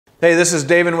Hey, this is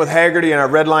Davin with Hagerty and our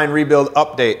Redline rebuild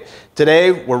update.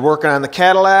 Today we're working on the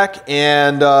Cadillac,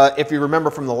 and if you remember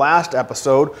from the last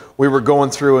episode, we were going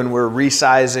through and we're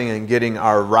resizing and getting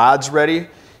our rods ready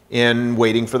and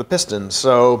waiting for the pistons.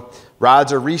 So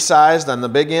rods are resized on the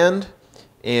big end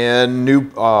and new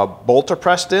bolts are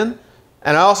pressed in,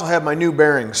 and I also have my new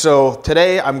bearings. So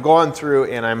today I'm going through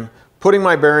and I'm putting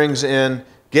my bearings in,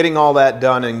 getting all that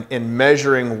done, and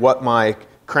measuring what my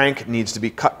crank needs to be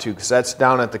cut to, because that's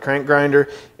down at the crank grinder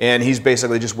and he's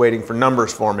basically just waiting for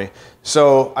numbers for me.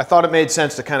 So I thought it made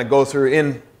sense to kind of go through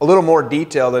in a little more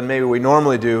detail than maybe we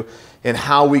normally do in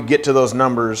how we get to those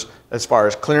numbers as far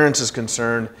as clearance is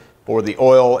concerned for the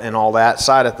oil and all that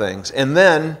side of things. And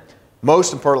then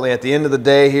most importantly, at the end of the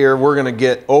day here, we're going to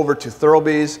get over to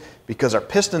Thirlby's because our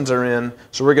pistons are in,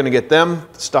 so we're going to get them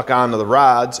stuck onto the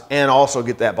rods and also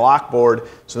get that block board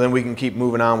so then we can keep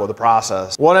moving on with the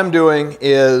process. What I'm doing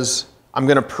is I'm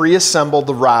going to pre-assemble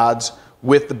the rods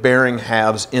with the bearing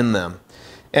halves in them.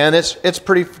 And it's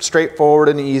pretty straightforward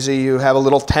and easy. You have a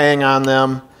little tang on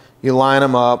them, you line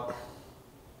them up,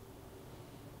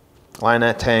 line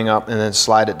that tang up, and then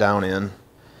slide it down in.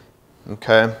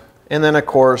 Okay? And then of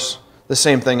course, the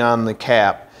same thing on the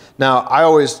cap. Now, I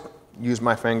always use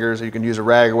my fingers, or you can use a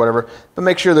rag or whatever, but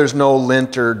make sure there's no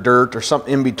lint or dirt or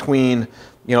something in between,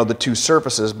 you know, the two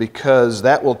surfaces, because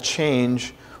that will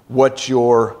change what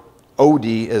your OD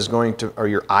is going to, or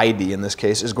your ID in this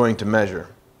case, is going to measure.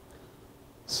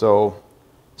 So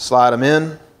slide them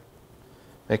in,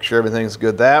 make sure everything's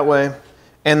good that way,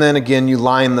 and then again you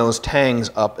line those tangs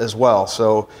up as well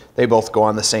so they both go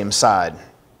on the same side.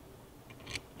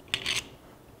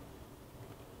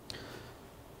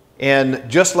 And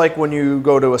just like when you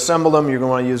go to assemble them, you're going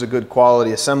to want to use a good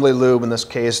quality assembly lube. In this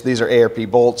case, these are ARP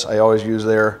bolts. I always use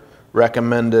their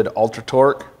recommended ultra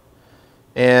torque,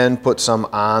 and put some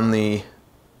on the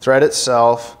thread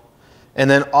itself, and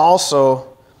then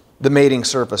also the mating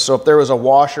surface. So if there was a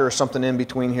washer or something in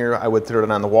between here, I would throw it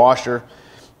on the washer.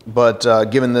 But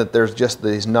given that there's just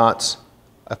these nuts,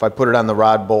 if I put it on the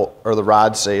rod bolt or the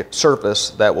rod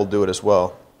surface, that will do it as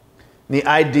well. And the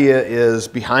idea is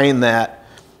behind that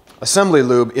assembly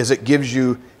lube is it gives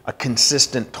you a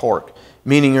consistent torque,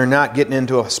 meaning you're not getting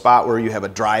into a spot where you have a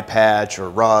dry patch or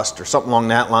rust or something along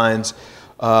that lines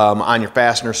on your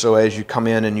fastener. So as you come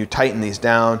in and you tighten these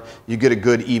down, you get a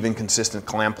good, even, consistent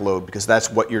clamp load, because that's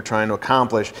what you're trying to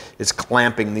accomplish, is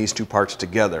clamping these two parts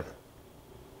together.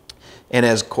 And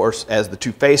as, of course, as the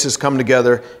two faces come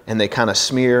together and they kind of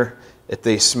smear, if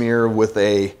they smear with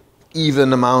a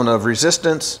even amount of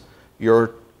resistance,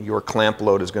 your clamp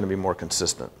load is going to be more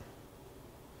consistent.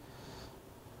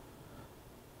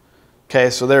 Okay,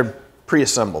 so they're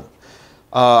pre-assembled.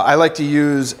 I like to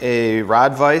use a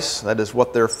rod vise. That is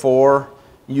what they're for.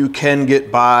 You can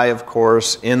get by, of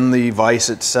course, in the vise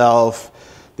itself.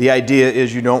 The idea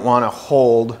is you don't want to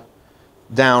hold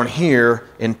down here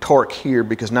and torque here,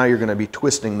 because now you're going to be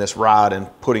twisting this rod and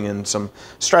putting in some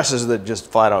stresses that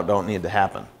just flat out don't need to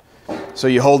happen. So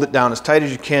you hold it down as tight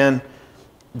as you can.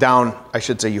 Down, I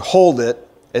should say, you hold it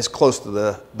as close to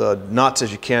the nuts as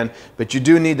you can, but you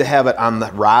do need to have it on the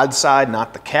rod side,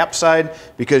 not the cap side,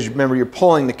 because remember, you're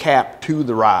pulling the cap to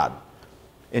the rod,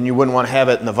 and you wouldn't want to have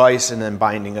it in the vise and then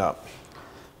binding up.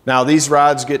 Now these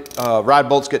rods get, rod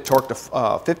bolts get torqued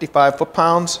to 55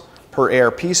 foot-pounds per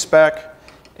ARP spec,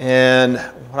 and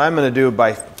what I'm going to do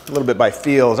by a little bit by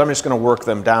feel is I'm just going to work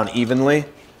them down evenly,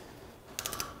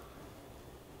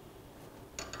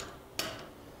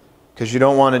 because you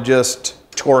don't want to just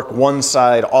torque one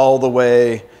side all the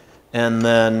way and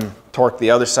then torque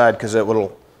the other side, because it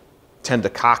will tend to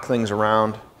cock things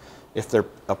around. If they're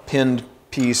a pinned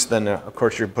piece, then of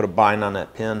course you put a bind on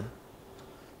that pin.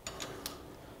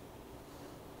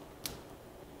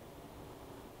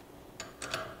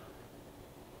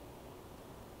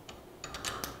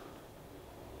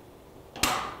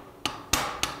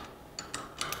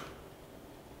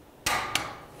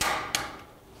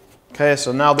 Okay,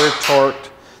 so now they're torqued.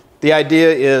 The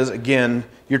idea is, again,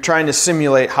 you're trying to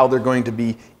simulate how they're going to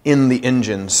be in the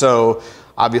engine. So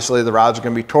obviously the rods are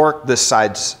going to be torqued. This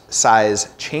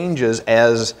size changes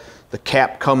as the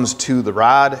cap comes to the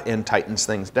rod and tightens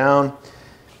things down.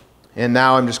 And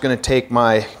now I'm just going to take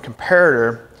my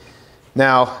comparator.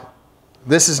 Now,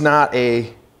 this is not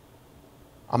a,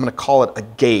 I'm going to call it a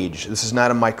gauge. This is not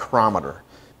a micrometer,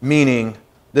 meaning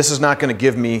this is not going to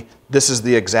give me, this is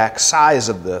the exact size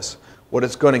of this. What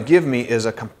it's going to give me is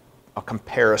a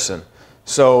comparison.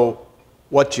 So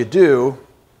what you do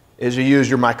is you use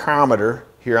your micrometer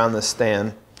here on the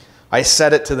stand. I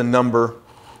set it to the number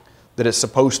that it's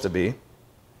supposed to be.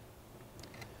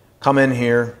 Come in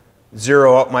here,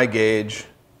 zero up my gauge,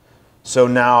 So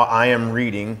now I am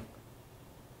reading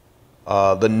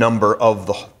the number of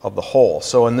the hole.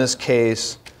 So in this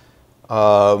case,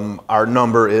 our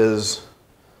number is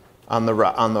on the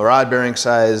rod bearing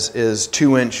size is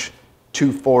 2-inch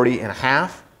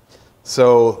 240.5.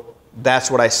 So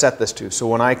that's what I set this to. So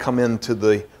when I come into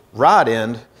the rod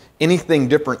end, anything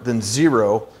different than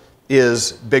 0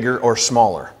 is bigger or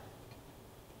smaller.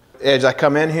 As I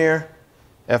come in here,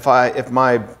 if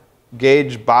my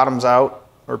gauge bottoms out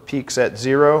or peaks at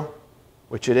 0,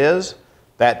 which it is,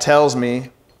 that tells me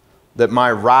that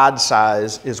my rod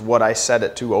size is what I set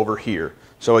it to over here.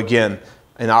 So again,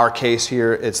 in our case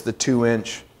here, it's the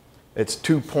 2-inch. It's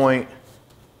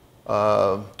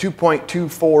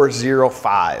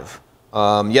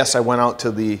 2.2405. Yes, I went out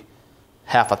to the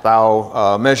half a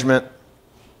thou measurement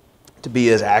to be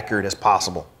as accurate as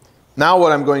possible. Now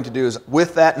what I'm going to do is,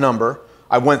 with that number,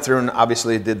 I went through and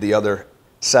obviously did the other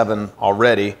 7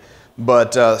 already,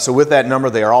 but so with that number,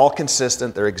 they are all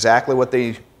consistent. They're exactly what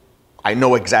I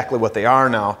know exactly what they are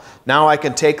now. Now I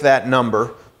can take that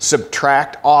number,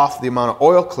 subtract off the amount of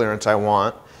oil clearance I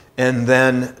want, and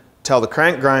then tell the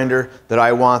crank grinder that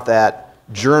I want that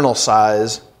journal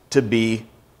size to be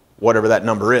whatever that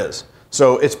number is.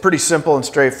 So it's pretty simple and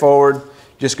straightforward.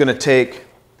 Just going to take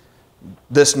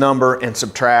this number and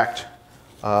subtract,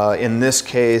 in this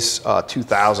case, 2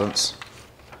 thousandths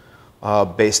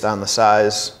based on the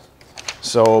size.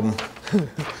 So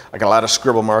I got a lot of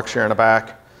scribble marks here in the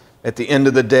back. At the end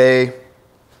of the day,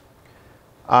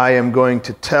 I am going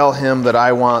to tell him that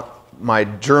I want my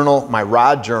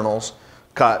rod journals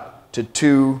cut to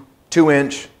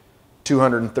 2-inch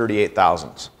 238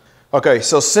 thousandths. Okay,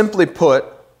 so simply put,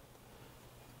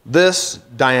 this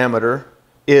diameter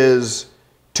is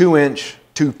 2-inch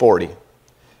 240,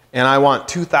 and I want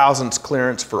 2 thousandths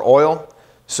clearance for oil.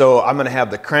 So I'm going to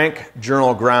have the crank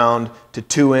journal ground to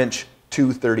 2-inch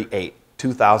 238,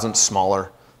 2 thousandths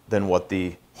smaller than what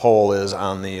the hole is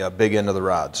on the big end of the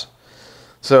rods.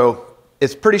 So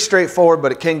it's pretty straightforward,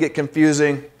 but it can get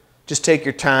confusing. Just take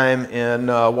your time and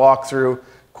walk through.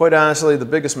 Quite honestly, the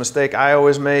biggest mistake I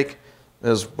always make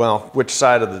is, well, which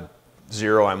side of the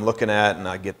 0 I'm looking at, and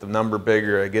I get the number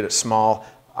bigger, I get it small.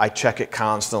 I check it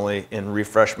constantly and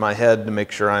refresh my head to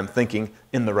make sure I'm thinking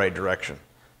in the right direction.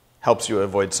 Helps you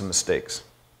avoid some mistakes.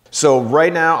 So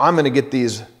right now, I'm going to get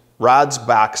these rods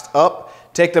boxed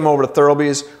up, take them over to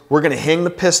Thirlby's. We're going to hang the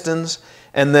pistons,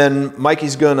 and then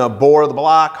Mikey's going to bore the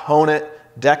block, hone it,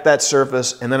 deck that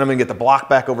surface, and then I'm going to get the block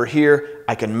back over here.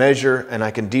 I can measure and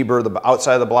I can deburr the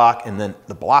outside of the block, and then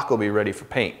the block will be ready for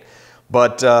paint.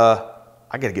 But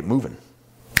I got to get moving.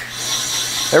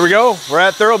 There we go. We're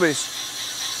at Thirlby's.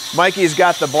 Mikey's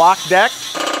got the block decked.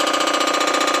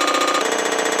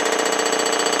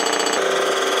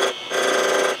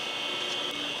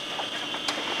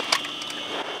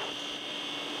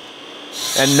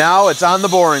 And now it's on the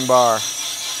boring bar.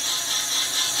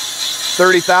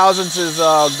 30 thousandths is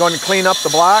going to clean up the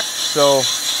block, so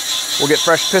we'll get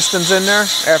fresh pistons in there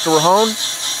after we're honed.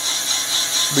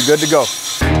 We'll be good to go.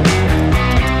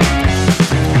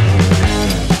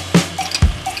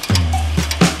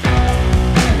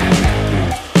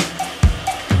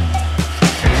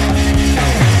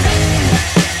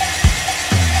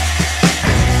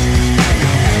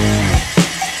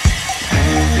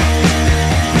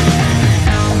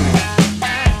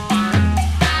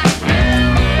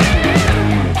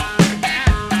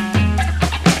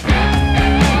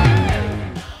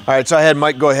 All right, so I had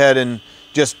Mike go ahead and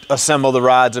just assemble the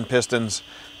rods and pistons.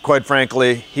 Quite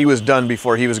frankly, he was done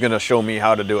before he was going to show me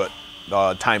how to do it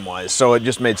time-wise. So it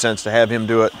just made sense to have him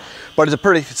do it. But it's a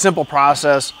pretty simple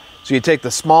process. So you take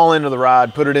the small end of the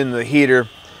rod, put it into the heater,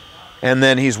 and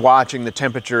then he's watching the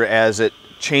temperature as it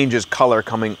changes color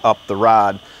coming up the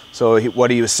rod. So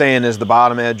what he was saying is the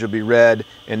bottom edge will be red,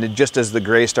 and then just as the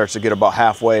gray starts to get about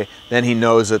halfway, then he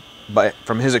knows that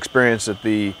from his experience that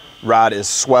the rod is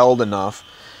swelled enough.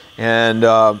 And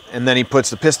then he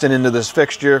puts the piston into this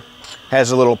fixture,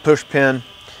 has a little push pin,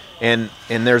 and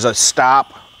there's a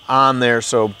stop on there.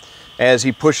 So as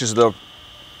he pushes the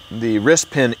wrist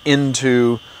pin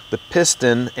into the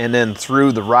piston and then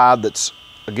through the rod that's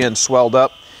again swelled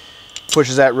up,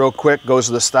 pushes that real quick, goes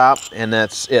to the stop, and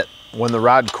that's it. When the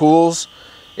rod cools,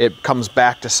 it comes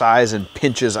back to size and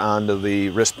pinches onto the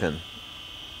wrist pin.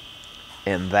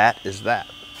 And that is that.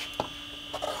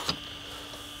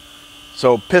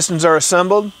 So pistons are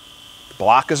assembled,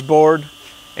 block is bored,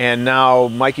 and now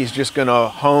Mikey's just going to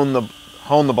hone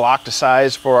the block to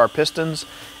size for our pistons,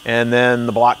 and then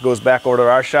the block goes back over to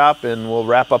our shop, and we'll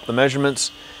wrap up the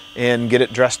measurements and get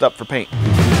it dressed up for paint.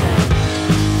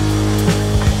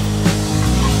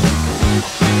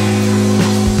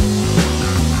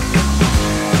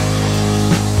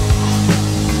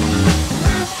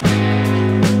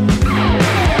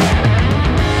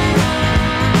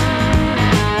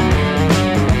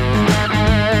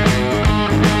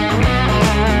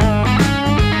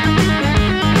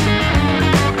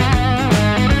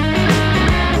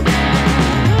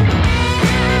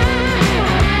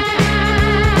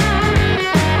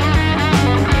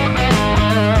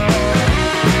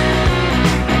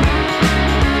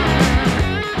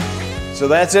 So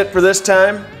that's it for this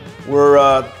time.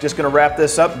 We're just gonna wrap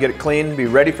this up, get it clean, be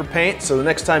ready for paint. So the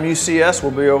next time you see us,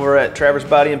 we'll be over at Traverse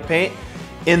Body and Paint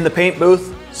in the paint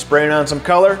booth, spraying on some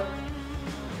color.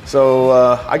 So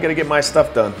I gotta get my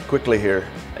stuff done quickly here.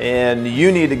 And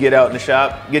you need to get out in the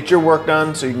shop, get your work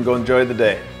done so you can go enjoy the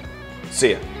day.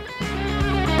 See ya.